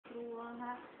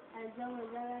azza wa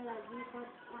jalla ladzi qad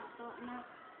a'tana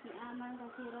ni'aman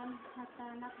katsiran hatta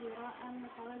naqdira an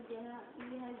natawajjaha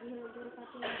fi hadhil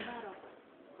ghurfatil mubarak.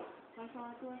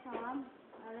 Wassalatu wassalam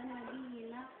ala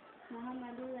nabiyyina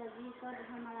Muhammadil ladzi qad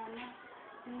hamalana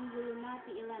min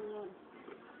zulumati ilan nur.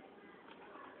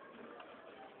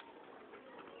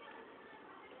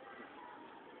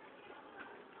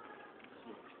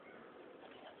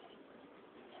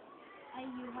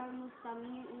 Ayyuhal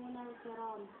mustami'una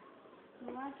al-kiram,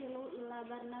 nuwasilu ila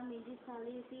barnamijis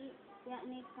salisi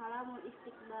yakni kalamul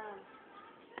istiqbal.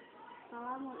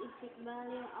 Kalamul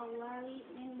istiqbalil awali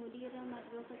min mudiril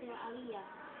madrasatil aliyah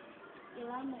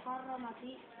ila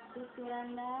mukarramati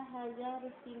Dukturanda Haja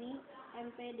Rustini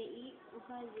MPDI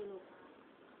Ufazilu.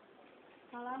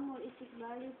 Kalamul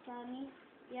istiqbalil tsani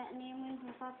yakni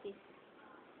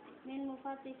min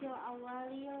mufattisil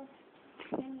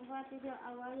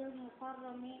awalil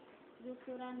mukarrami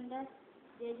Dukturandas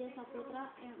Jaja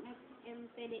Saputra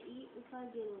MPDI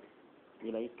Ufazilu.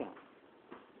 Ilaika,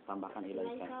 tambahkan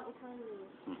ilaika. Ufazilu.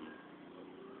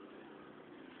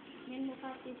 Min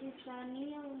mufattisis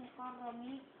sanil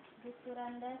mukarrami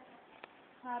Dukturandas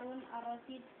Harun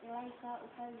Ar-Rasyid ilaika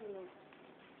Ufazilu.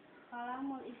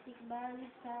 Kalamul istiqbal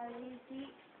salisi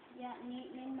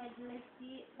yakni min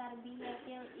majlisi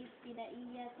tarbiyatil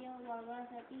ibtidaiyatil wal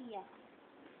wasatiyah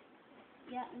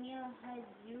yakni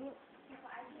al-hajju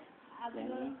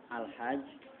Al-Hajj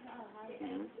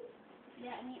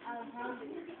yakni Al-Hajj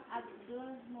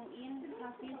Abdul Muin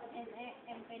Hafiz SE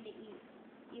MPDI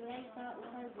ilaika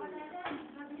Ufazilu.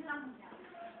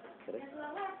 Terus?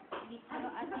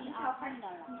 Dikroati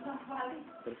al-hamdalah.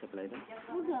 Terus setelah itu?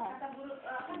 Udah.